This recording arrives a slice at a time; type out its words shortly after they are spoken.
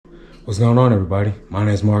What's going on, everybody? My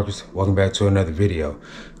name is Marcus. Welcome back to another video.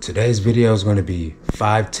 Today's video is going to be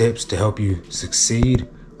 5 tips to help you succeed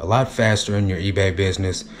a lot faster in your eBay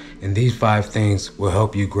business. And these 5 things will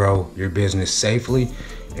help you grow your business safely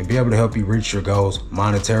and be able to help you reach your goals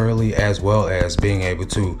monetarily, as well as being able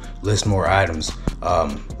to list more items.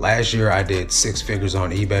 Last year I did 6 figures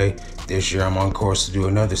on eBay. This year I'm on course to do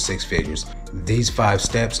another 6 figures. These 5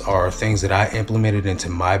 steps are things that I implemented into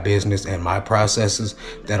my business and my processes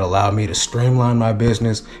that allow me to streamline my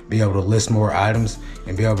business, be able to list more items,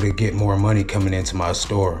 and be able to get more money coming into my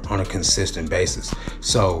store on a consistent basis.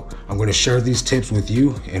 So I'm going to share these tips with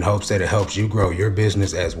you in hopes that it helps you grow your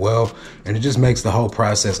business as well. And it just makes the whole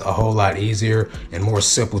process a whole lot easier and more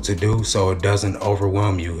simple to do, so it doesn't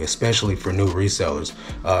overwhelm you, especially for new resellers.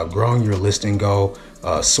 Growing your listing goal,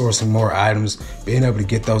 sourcing more items, being able to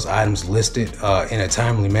get those items listed in a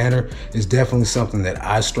timely manner is definitely something that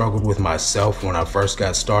I struggled with myself when I first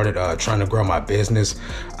got started trying to grow my business.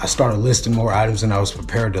 I started listing more items than I was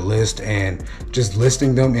prepared to list, and just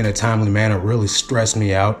listing them in a timely manner really stressed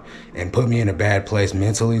me out and put me in a bad place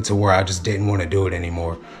mentally to where I just didn't want to do it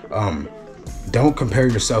anymore. Don't compare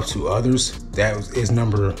yourself to others. That's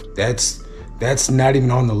not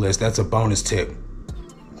even on the list. That's a bonus tip.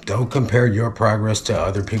 Don't compare your progress to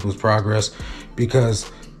other people's progress, because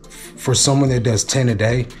for someone that does 10 a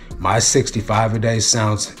day, my 65 a day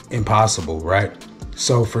sounds impossible, right?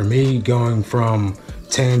 So for me, going from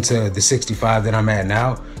 10 to the 65 that I'm at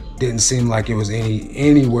now didn't seem like it was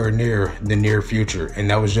anywhere near the near future, and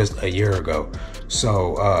that was just a year ago.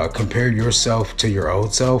 So compare yourself to your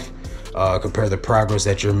old self. Compare the progress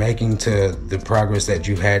that you're making to the progress that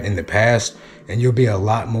you've had in the past, and you'll be a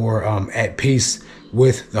lot more at peace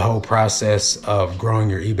with the whole process of growing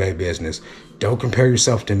your eBay business. Don't compare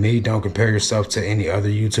yourself to me. Don't compare yourself to any other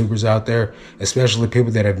YouTubers out there, especially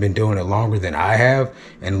people that have been doing it longer than I have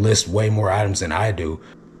and list way more items than I do.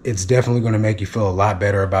 It's definitely going to make you feel a lot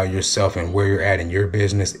better about yourself and where you're at in your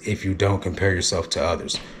business if you don't compare yourself to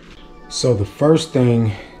others. So the first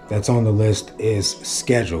thing that's on the list is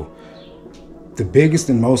schedule. The biggest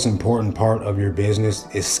and most important part of your business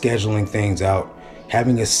is scheduling things out.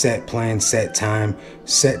 Having a set plan, set time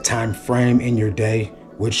frame in your day,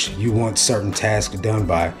 which you want certain tasks done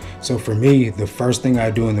by. So for me, the first thing I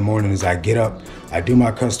do in the morning is I get up, I do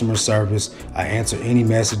my customer service, I answer any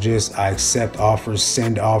messages, I accept offers,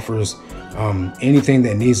 send offers, anything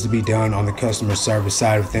that needs to be done on the customer service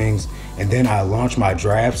side of things. And then I launch my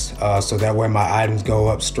drafts, so that way my items go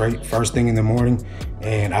up straight first thing in the morning,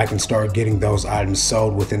 and I can start getting those items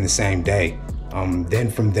sold within the same day. Then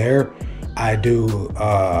from there, I do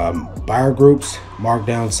buyer groups,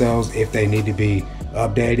 markdown sales if they need to be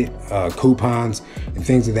updated, coupons, and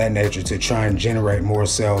things of that nature to try and generate more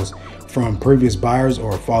sales from previous buyers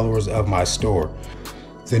or followers of my store.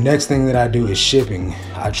 The next thing that I do is shipping.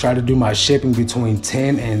 I try to do my shipping between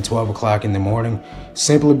 10 and 12 o'clock in the morning,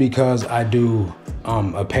 simply because I do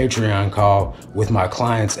a Patreon call with my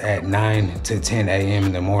clients at 9 to 10 a.m.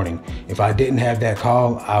 in the morning. If I didn't have that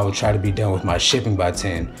call, I would try to be done with my shipping by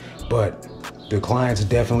 10. But the clients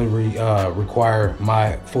definitely require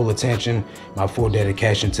my full attention, my full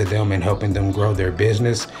dedication to them and helping them grow their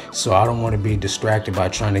business. So I don't want to be distracted by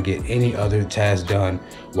trying to get any other tasks done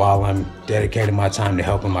while I'm dedicating my time to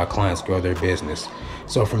helping my clients grow their business.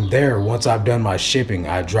 So from there, once I've done my shipping,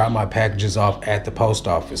 I drop my packages off at the post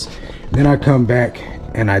office. Then I come back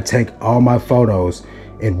and I take all my photos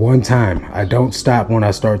in one time. I don't stop when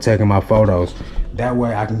I start taking my photos. That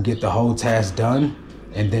way I can get the whole task done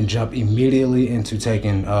and then jump immediately into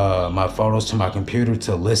taking my photos to my computer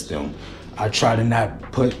to list them. I try to not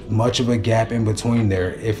put much of a gap in between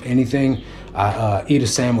there. If anything, I eat a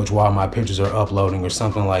sandwich while my pictures are uploading or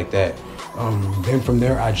something like that. Then from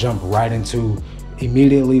there, I jump right into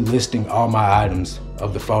immediately listing all my items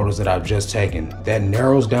of the photos that I've just taken. That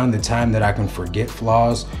narrows down the time that I can forget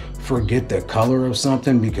flaws, forget the color of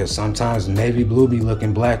something, because sometimes navy blue be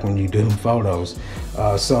looking black when you do photos.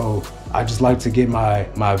 So I just like to get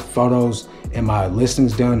my photos and my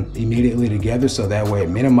listings done immediately together, so that way it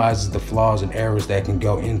minimizes the flaws and errors that can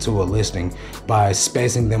go into a listing by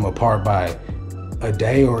spacing them apart by a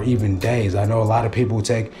day or even days. I know a lot of people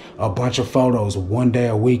take a bunch of photos one day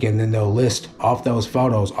a week and then they'll list off those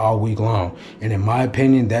photos all week long. And in my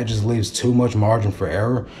opinion, that just leaves too much margin for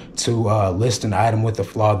error to list an item with a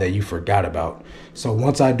flaw that you forgot about. So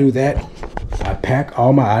once I do that, I pack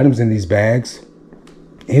all my items in these bags,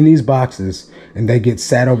 in these boxes, and they get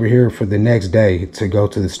sat over here for the next day to go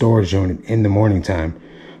to the storage unit in the morning time.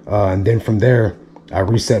 And then from there, I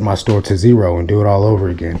reset my store to 0 and do it all over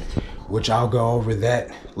again, which I'll go over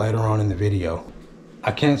that later on in the video.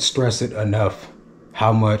 I can't stress it enough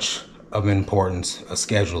how much of importance a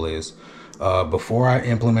schedule is. Before I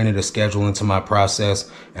implemented a schedule into my process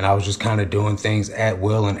and I was just kind of doing things at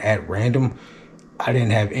will and at random, I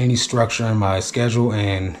didn't have any structure in my schedule,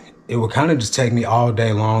 and it would kind of just take me all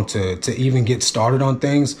day long to even get started on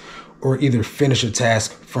things or either finish a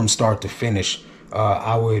task from start to finish.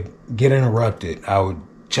 I would get interrupted. I would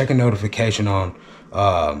check a notification on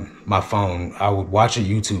my phone. I would watch a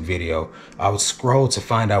YouTube video. I would scroll to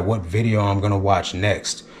find out what video I'm going to watch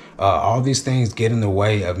next. All these things get in the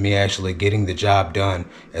way of me actually getting the job done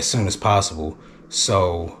as soon as possible.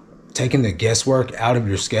 So taking the guesswork out of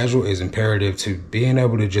your schedule is imperative to being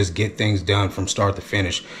able to just get things done from start to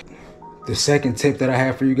finish. The second tip that I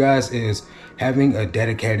have for you guys is having a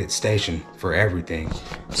dedicated station for everything.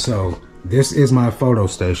 So this is my photo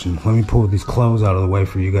station. Let me pull these clothes out of the way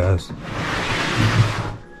for you guys.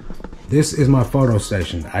 This is my photo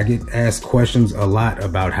station. I get asked questions a lot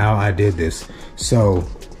about how I did this. So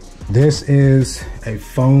this is a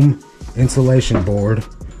foam insulation board.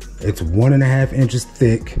 It's 1.5 inches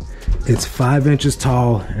thick. It's 5 inches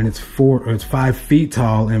tall, and it's 5 feet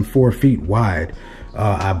tall and 4 feet wide.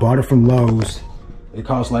 I bought it from Lowe's. It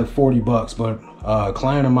cost like 40 bucks, but a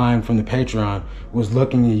client of mine from the Patreon was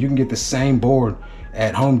looking, and you can get the same board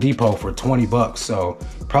at Home Depot for 20 bucks. So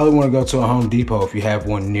probably want to go to a Home Depot if you have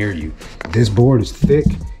one near you. This board is thick.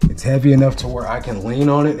 It's heavy enough to where I can lean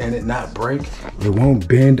on it and it not break. It won't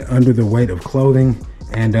bend under the weight of clothing.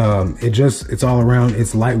 And it's all around.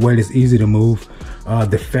 It's lightweight, it's easy to move.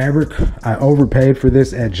 The fabric, I overpaid for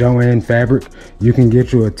this at Joann Fabric. You can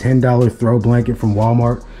get you a $10 throw blanket from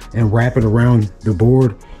Walmart and wrap it around the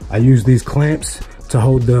board. I use these clamps to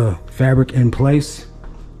hold the fabric in place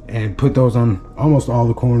and put those on almost all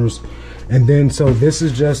the corners. And then, so this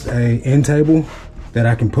is just a end table that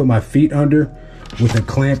I can put my feet under with a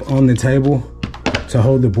clamp on the table to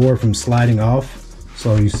hold the board from sliding off.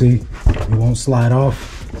 So you see, it won't slide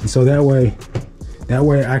off. And so that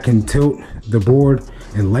way I can tilt the board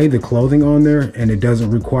and lay the clothing on there, and it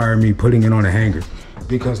doesn't require me putting it on a hanger.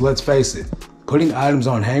 Because let's face it, putting items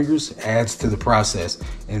on hangers adds to the process.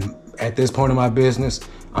 And at this point in my business,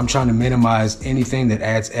 I'm trying to minimize anything that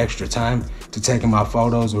adds extra time to taking my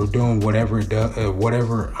photos or doing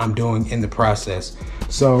whatever I'm doing in the process.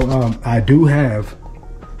 So I do have,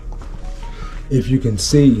 if you can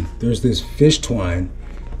see, there's this fish twine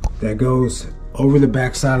that goes over the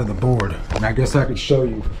back side of the board. And I guess I could show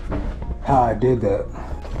you how I did that.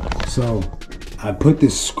 So I put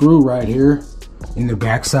this screw right here in the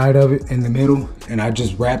back side of it in the middle, and I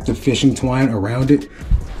just wrapped the fishing twine around it.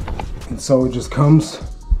 And so it just comes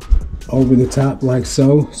over the top like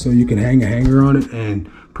so you can hang a hanger on it,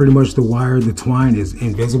 and pretty much the twine is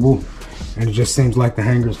invisible, and it just seems like the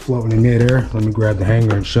hanger is floating in midair. Let me grab the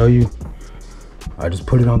hanger and show you. I just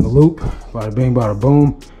put it on the loop, bada bing, bada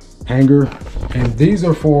boom, hanger. And these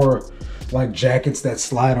are for like jackets that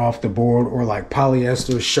slide off the board, or like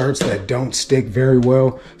polyester shirts that don't stick very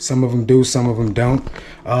well. Some of them do, some of them don't.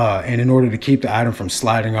 And in order to keep the item from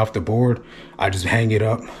sliding off the board, I just hang it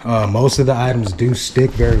up. Most of the items do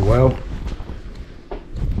stick very well.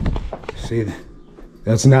 See,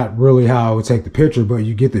 that's not really how I would take the picture, but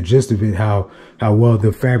you get the gist of it, how well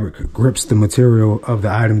the fabric grips the material of the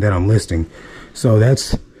item that I'm listing. So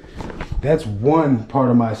that's one part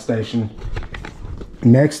of my station.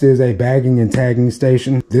 Next is a bagging and tagging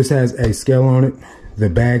station. This has a scale on it. The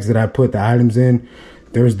bags that I put the items in,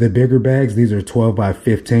 there's the bigger bags. These are 12 by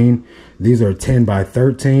 15. These are 10 by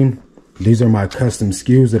 13. These are my custom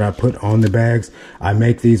SKUs that I put on the bags. I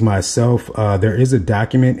make these myself. There is a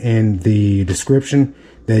document in the description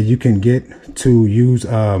that you can get to use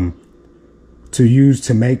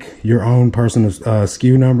to make your own personal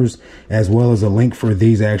SKU numbers, as well as a link for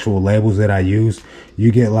these actual labels that I use.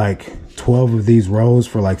 You get like 12 of these rolls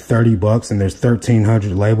for like 30 bucks, and there's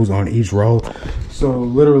 1,300 labels on each roll. So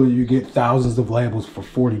literally you get thousands of labels for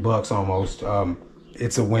 40 bucks almost.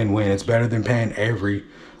 It's a win-win. It's better than paying Avery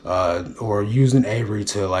or using Avery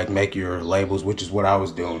to like make your labels, which is what I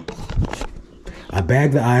was doing. I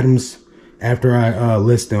bag the items. After I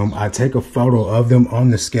list them, I take a photo of them on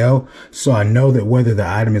the scale, so I know that whether the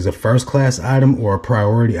item is a first class item or a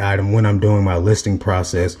priority item when I'm doing my listing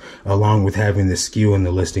process, along with having the SKU in the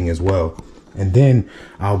listing as well. And then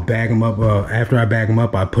I'll bag them up. After I bag them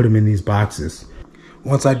up, I put them in these boxes.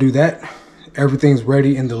 Once I do that, everything's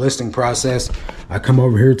ready in the listing process. I come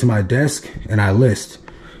over here to my desk and I list.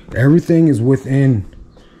 Everything is within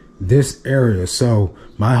this area. So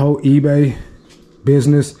my whole eBay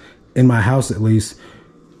business, in my house at least,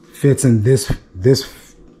 fits in this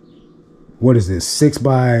what is this, 6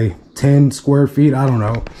 by 10 square feet? I don't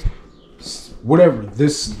know, whatever.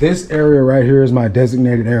 This area right here is my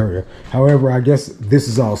designated area. However, I guess this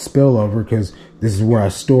is all spillover because this is where I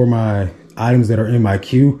store my items that are in my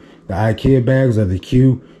queue. The IKEA bags are the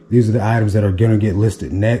queue. These are the items that are gonna get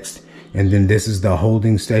listed next. And then this is the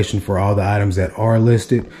holding station for all the items that are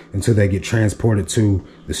listed until they get transported to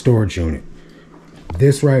the storage unit.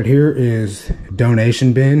 This right here is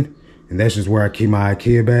donation bin, and that's just where I keep my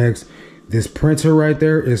IKEA bags. This printer right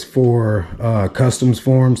there is for customs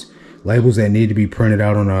forms, labels that need to be printed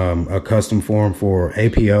out on a custom form for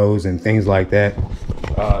APOs and things like that.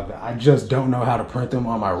 I just don't know how to print them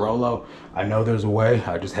on my Rollo. I know there's a way,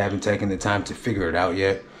 I just haven't taken the time to figure it out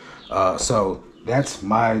yet. So that's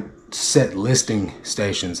my set listing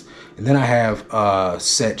stations. And then I have a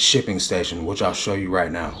set shipping station, which I'll show you right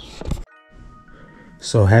now.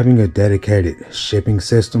 So having a dedicated shipping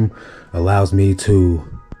system allows me to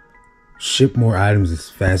ship more items as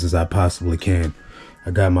fast as I possibly can.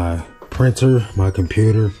 I got my printer, my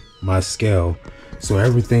computer, my scale, so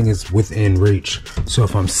everything is within reach. So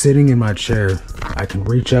if I'm sitting in my chair, I can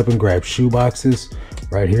reach up and grab shoe boxes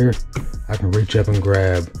right here. I can reach up and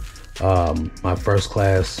grab my first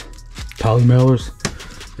class poly mailers,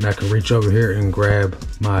 and I can reach over here and grab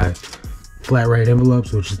my flat rate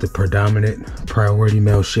envelopes, which is the predominant priority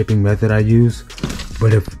mail shipping method I use.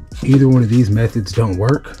 But if either one of these methods don't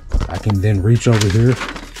work, I can then reach over here.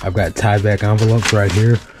 I've got tie back envelopes right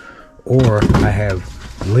here, or I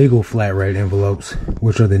have legal flat rate envelopes,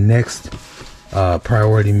 which are the next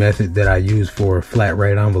priority method that I use for flat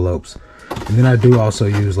rate envelopes. And then I do also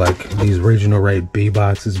use like these regional rate B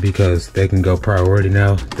boxes because they can go priority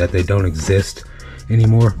now that they don't exist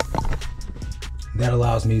anymore. That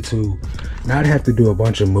allows me to not have to do a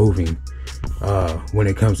bunch of moving when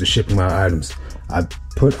it comes to shipping my items. I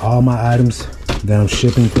put all my items that I'm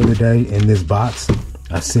shipping for the day in this box.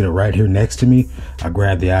 I sit it right here next to me. I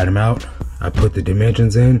grab the item out. I put the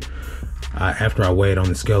dimensions in. After I weigh it on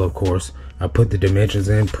the scale, of course, I put the dimensions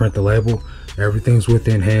in, print the label. Everything's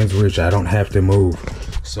within hand's reach. I don't have to move.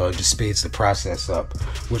 So it just speeds the process up,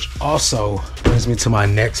 which also brings me to my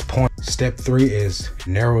next point. Step 3 is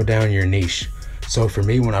narrow down your niche. So for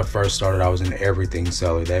me, when I first started, I was an everything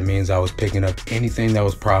seller. That means I was picking up anything that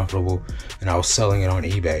was profitable and I was selling it on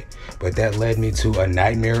eBay. But that led me to a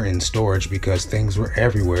nightmare in storage because things were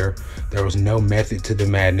everywhere. There was no method to the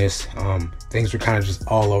madness. Things were kind of just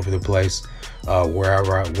all over the place,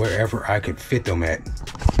 wherever I could fit them at.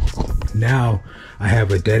 Now I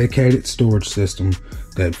have a dedicated storage system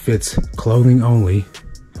that fits clothing only.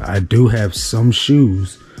 I do have some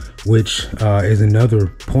shoes, which is another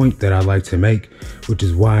point that I like to make, which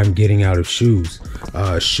is why I'm getting out of shoes.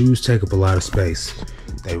 Shoes take up a lot of space.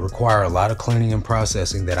 They require a lot of cleaning and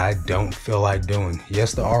processing that I don't feel like doing.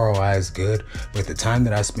 Yes, the ROI is good, but the time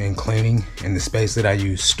that I spend cleaning and the space that I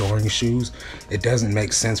use storing shoes, it doesn't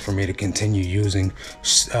make sense for me to continue using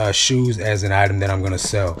shoes as an item that I'm gonna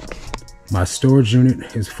sell. My storage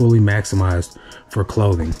unit is fully maximized for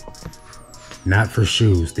clothing, not for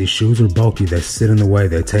shoes. These shoes are bulky, they sit in the way,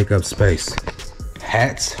 they take up space.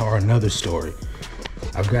 Hats are another story.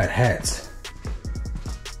 I've got hats.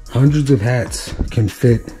 Hundreds of hats can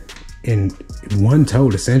fit in one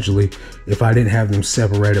tote, essentially, if I didn't have them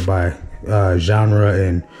separated by genre,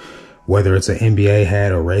 and whether it's an NBA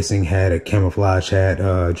hat, a racing hat, a camouflage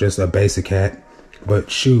hat, just a basic hat.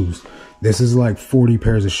 But shoes, this is like 40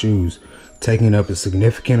 pairs of shoes, taking up a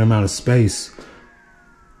significant amount of space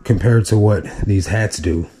compared to what these hats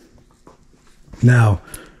do. Now,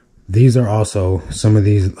 these are also, some of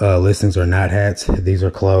these listings are not hats. These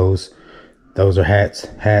are clothes. Those are hats,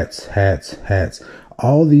 hats, hats, hats.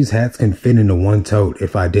 All these hats can fit into one tote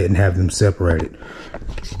if I didn't have them separated.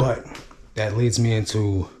 But that leads me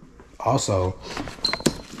into also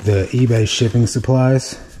the eBay shipping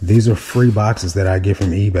supplies. These are free boxes that I get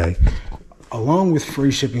from eBay, along with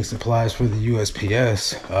free shipping supplies for the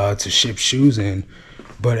USPS to ship shoes in.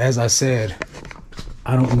 But as I said,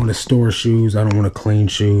 I don't want to store shoes. I don't want to clean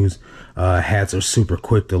shoes. Hats are super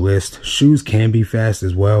quick to list. Shoes can be fast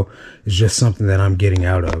as well. It's just something that I'm getting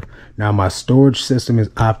out of. Now my storage system is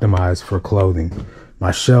optimized for clothing.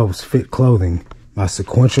 My shelves fit clothing. My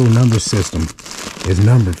sequential number system is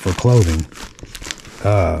numbered for clothing.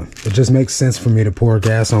 It just makes sense for me to pour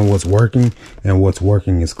gas on what's working, and what's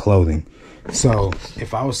working is clothing. So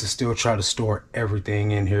if I was to still try to store everything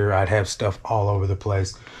in here, I'd have stuff all over the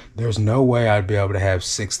place. There's no way I'd be able to have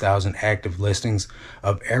 6,000 active listings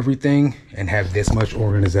of everything and have this much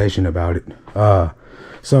organization about it.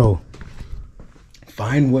 So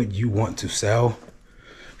find what you want to sell.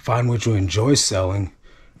 Find what you enjoy selling.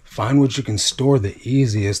 Find what you can store the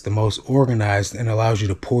easiest, the most organized, and allows you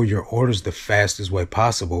to pull your orders the fastest way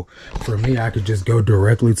possible. For me, I could just go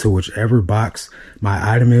directly to whichever box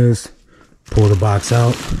my item is, pull the box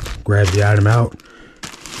out, grab the item out,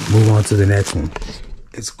 move on to the next one.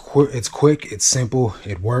 It's quick, it's simple,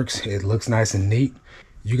 it works, it looks nice and neat.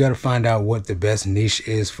 You got to find out what the best niche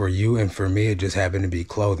is for you, and for me, it just happened to be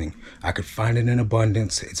clothing. I could find it in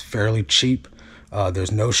abundance. It's fairly cheap.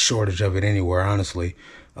 There's no shortage of it anywhere, honestly.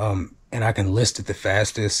 And I can list it the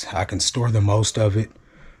fastest. I can store the most of it.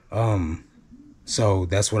 So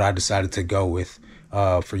that's what I decided to go with.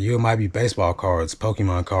 For you, it might be baseball cards,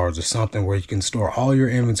 Pokemon cards, or something where you can store all your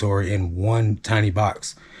inventory in one tiny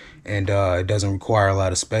box. And it doesn't require a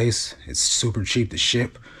lot of space. It's super cheap to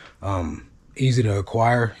ship. Easy to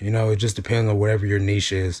acquire. You know, it just depends on whatever your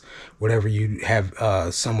niche is, whatever you have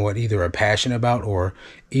somewhat either a passion about or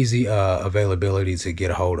easy availability to get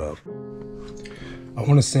a hold of. I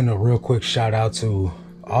want to send a real quick shout out to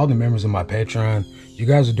all the members of my Patreon. You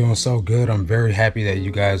guys are doing so good. I'm very happy that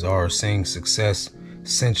you guys are seeing success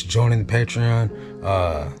since joining the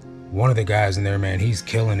Patreon. One of the guys in there, man, he's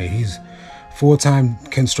killing it. He's full-time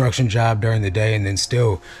construction job during the day and then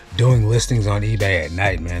still doing listings on eBay at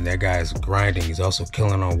night, man. That guy's grinding. He's also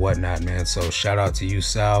killing on Whatnot, man. So shout out to you,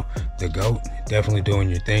 Sal, the GOAT. Definitely doing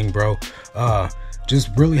your thing, bro. Just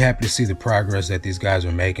really happy to see the progress that these guys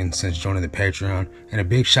are making since joining the Patreon. And a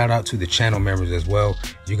big shout out to the channel members as well.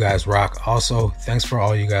 You guys rock. Also, thanks for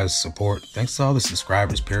all you guys' support. Thanks to all the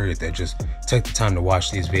subscribers, period, that just take the time to watch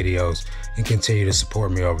these videos and continue to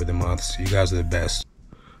support me over the months. You guys are the best.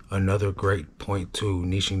 Another great point to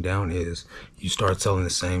niching down is you start selling the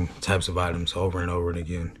same types of items over and over and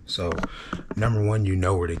again. So number one, you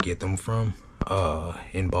know where to get them from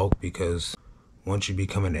in bulk, because once you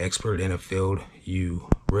become an expert in a field, you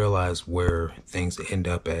realize where things end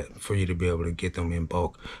up at for you to be able to get them in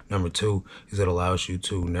bulk. Number two is it allows you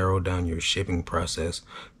to narrow down your shipping process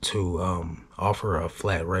to offer a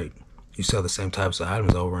flat rate. You sell the same types of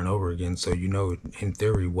items over and over again, so you know in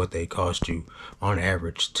theory what they cost you on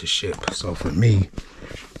average to ship. So for me,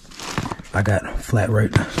 I got flat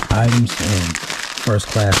rate items and first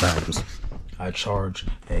class items. I charge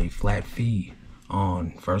a flat fee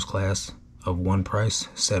on first class of one price,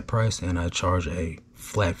 set price, and I charge a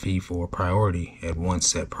flat fee for priority at one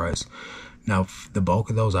set price. Now the bulk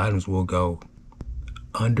of those items will go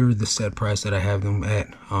under the set price that I have them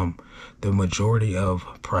at. The majority of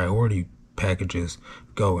priority packages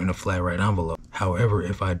go in a flat rate envelope. However,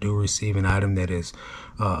 if I do receive an item that is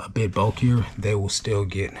a bit bulkier, they will still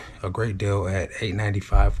get a great deal at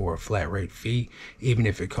 $8.95 for a flat rate fee, even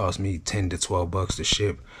if it costs me 10 to 12 bucks to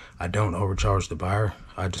ship. I don't overcharge the buyer.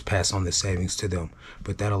 I just pass on the savings to them.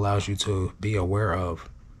 But that allows you to be aware of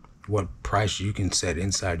what price you can set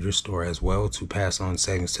inside your store as well to pass on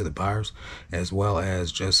savings to the buyers, as well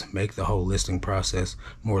as just make the whole listing process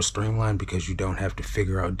more streamlined, because you don't have to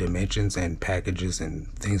figure out dimensions and packages and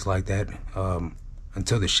things like that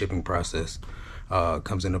until the shipping process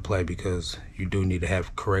comes into play, because you do need to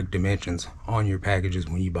have correct dimensions on your packages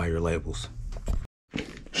when you buy your labels.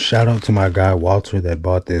 Shout out to my guy Walter that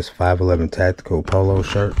bought this 511 Tactical Polo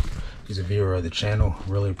shirt. He's a viewer of the channel.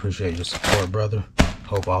 Really appreciate your support, brother.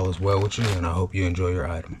 Hope all is well with you, and I hope you enjoy your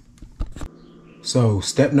item. So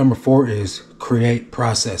step number 4 is create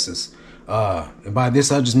processes. And by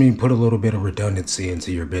this, I just mean put a little bit of redundancy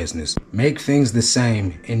into your business. Make things the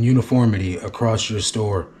same in uniformity across your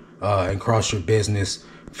store and across your business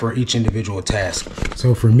for each individual task.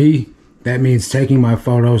 So for me, that means taking my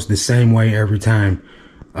photos the same way every time.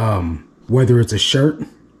 Whether it's a shirt,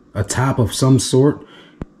 a top of some sort,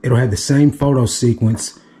 it'll have the same photo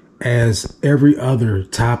sequence as every other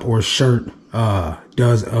top or shirt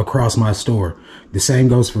does across my store. The same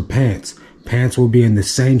goes for pants. Pants will be in the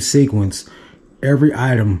same sequence, every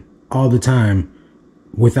item, all the time,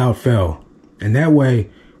 without fail. And that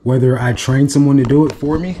way, whether I train someone to do it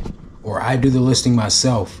for me or I do the listing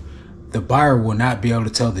myself, the buyer will not be able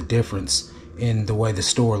to tell the difference in the way the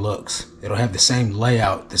store looks. It'll have the same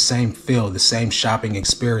layout, the same feel, the same shopping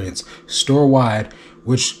experience, store-wide,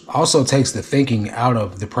 which also takes the thinking out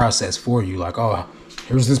of the process for you. Like, oh,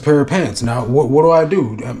 here's this pair of pants. Now, what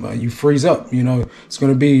do? You freeze up, you know. It's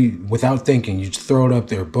going to be without thinking. You just throw it up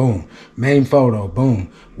there. Boom. Main photo.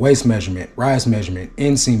 Boom. Waist measurement, rise measurement,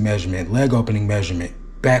 inseam measurement, leg opening measurement,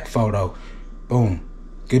 back photo. Boom.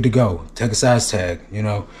 Good to go. Take a size tag, you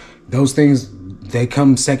know. Those things, they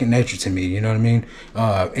come second nature to me, you know what I mean?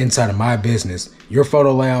 Inside of my business, your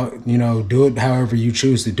photo layout, you know, do it however you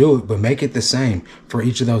choose to do it, but make it the same for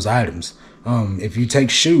each of those items. If you take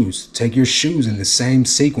shoes, take your shoes in the same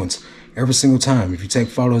sequence every single time. If you take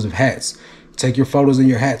photos of hats, take your photos and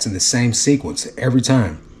your hats in the same sequence every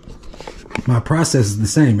time. My process is the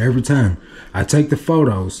same every time. I take the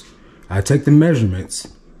photos, I take the measurements,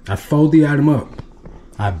 I fold the item up,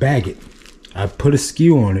 I bag it, I put a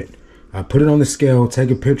skew on it, I put it on the scale,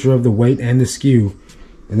 take a picture of the weight and the skew,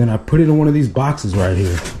 and then I put it in one of these boxes right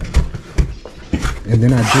here. And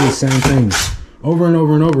then I do the same thing over and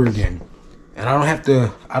over and over again. And I don't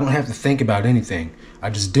have to think about anything. I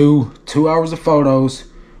just do 2 hours of photos.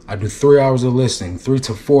 I do 3 hours of listing, 3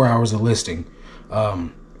 to 4 hours of listing.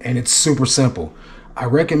 And it's super simple. I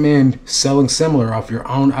recommend selling similar off your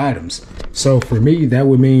own items. So for me, that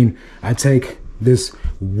would mean I take this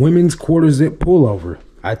women's quarter zip pullover.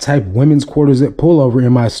 I type women's quarter zip pullover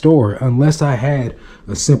in my store unless I had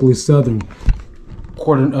a Simply Southern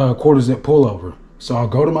quarter zip pullover. So I'll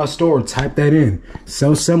go to my store, type that in,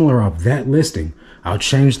 sell similar off that listing. I'll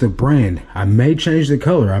change the brand. I may change the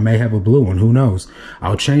color. I may have a blue one, who knows?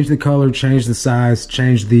 I'll change the color, change the size,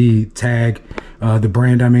 change the tag, the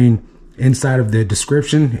brand, I mean, inside of the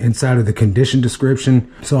description, inside of the condition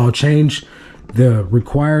description. So I'll change the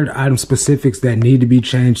required item specifics that need to be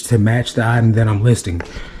changed to match the item that I'm listing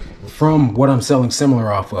from what I'm selling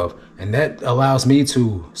similar off of. And that allows me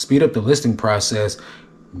to speed up the listing process,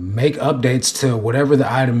 make updates to whatever the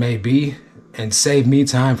item may be, and save me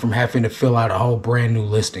time from having to fill out a whole brand new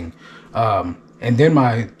listing. And then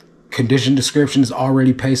my condition description is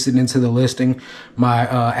already pasted into the listing. My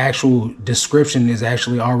actual description is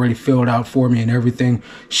actually already filled out for me and everything.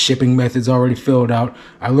 Shipping methods already filled out.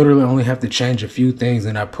 I literally only have to change a few things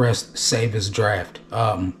and I press save as draft.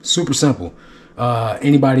 Super simple.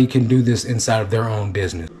 Anybody can do this inside of their own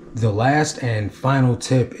business. The last and final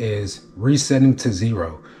tip is resetting to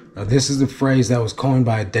zero. Now, this is the phrase that was coined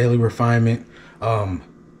by Daily Refinement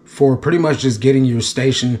for pretty much just getting your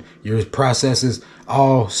station, your processes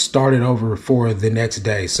all started over for the next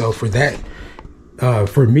day. So for that,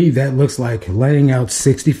 for me, that looks like laying out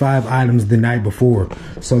 65 items the night before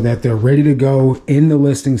so that they're ready to go in the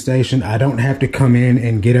listing station. I don't have to come in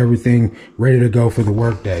and get everything ready to go for the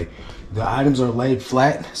workday. The items are laid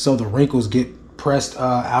flat so the wrinkles get pressed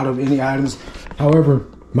out of any items. However,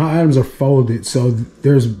 my items are folded, so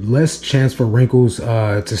there's less chance for wrinkles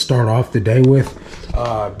to start off the day with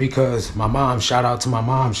because my mom, shout out to my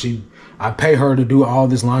mom, I pay her to do all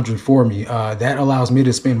this laundry for me. That allows me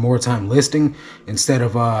to spend more time listing instead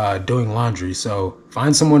of doing laundry. So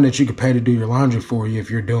find someone that you could pay to do your laundry for you if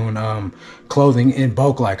you're doing clothing in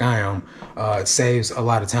bulk like I am. It saves a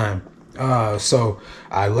lot of time. So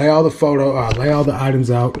I lay all the items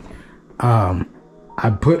out. I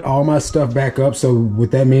put all my stuff back up. So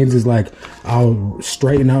what that means is like I'll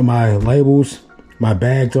straighten out my labels. My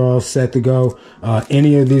bags are all set to go.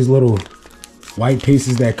 Any of these little white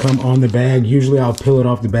pieces that come on the bag, usually I'll peel it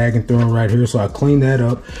off the bag and throw it right here. So I clean that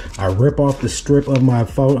up. I rip off the strip of my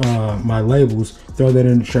my labels, throw that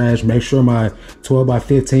in the trash. Make sure my 12 by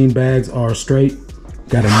 15 bags are straight.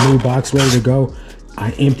 Got a new box ready to go.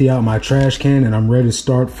 I empty out my trash can and I'm ready to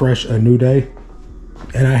start fresh a new day.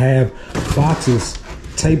 And I have boxes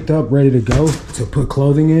taped up ready to go to put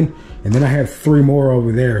clothing in, and then I have 3 more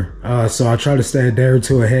over there, so I try to stay a day or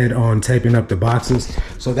two ahead on taping up the boxes,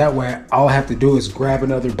 so that way all I have to do is grab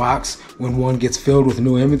another box when one gets filled with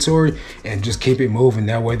new inventory and just keep it moving.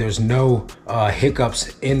 That way there's no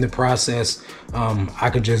hiccups in the process. I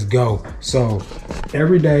could just go. So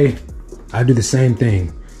every day I do the same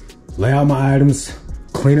thing: lay out my items,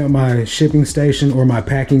 clean up my shipping station or my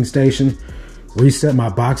packing station, reset my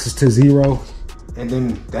boxes to zero, and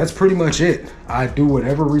then that's pretty much it. I do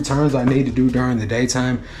whatever returns I need to do during the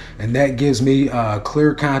daytime, and that gives me a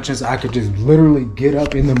clear conscience. I could just literally get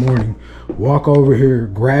up in the morning, walk over here,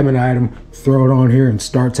 grab an item, throw it on here, and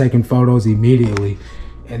start taking photos immediately,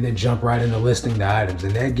 and then jump right into listing the items.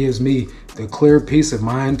 And that gives me the clear peace of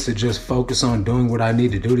mind to just focus on doing what I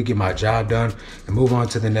need to do to get my job done and move on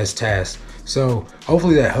to the next task. So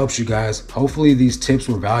hopefully that helps you guys. Hopefully these tips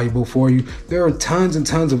were valuable for you. There are tons and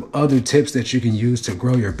tons of other tips that you can use to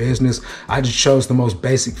grow your business. I just chose the most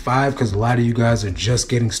basic 5 because a lot of you guys are just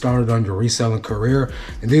getting started on your reselling career.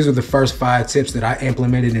 And these are the first 5 tips that I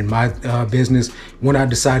implemented in my business when I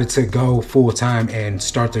decided to go full time and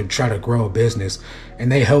start to try to grow a business.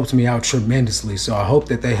 And they helped me out tremendously. So I hope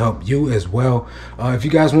that they help you as well. If you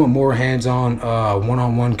guys want more hands-on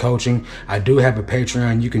one-on-one coaching, I do have a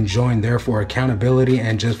Patreon. You can join there for accountability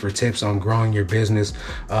and just for tips on growing your business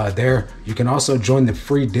there. You can also join the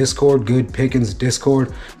free Discord, Good Pickings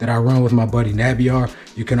Discord, that I run with my buddy Nabiar.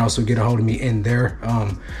 You can also get a hold of me in there.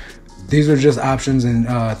 these are just options and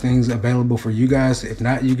things available for you guys. If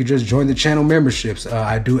not, you could just join the channel memberships.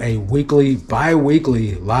 I do a weekly,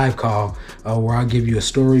 bi-weekly live call where I'll give you a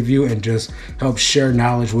store review and just help share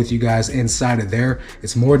knowledge with you guys inside of there.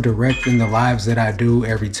 It's more direct than the lives that I do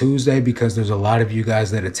every Tuesday because there's a lot of you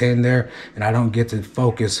guys that attend there, and I don't get to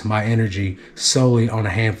focus my energy solely on a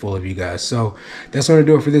handful of you guys. So that's going to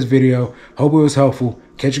do it for this video. Hope it was helpful.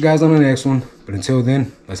 Catch you guys on the next one. But until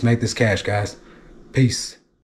then, let's make this cash, guys. Peace.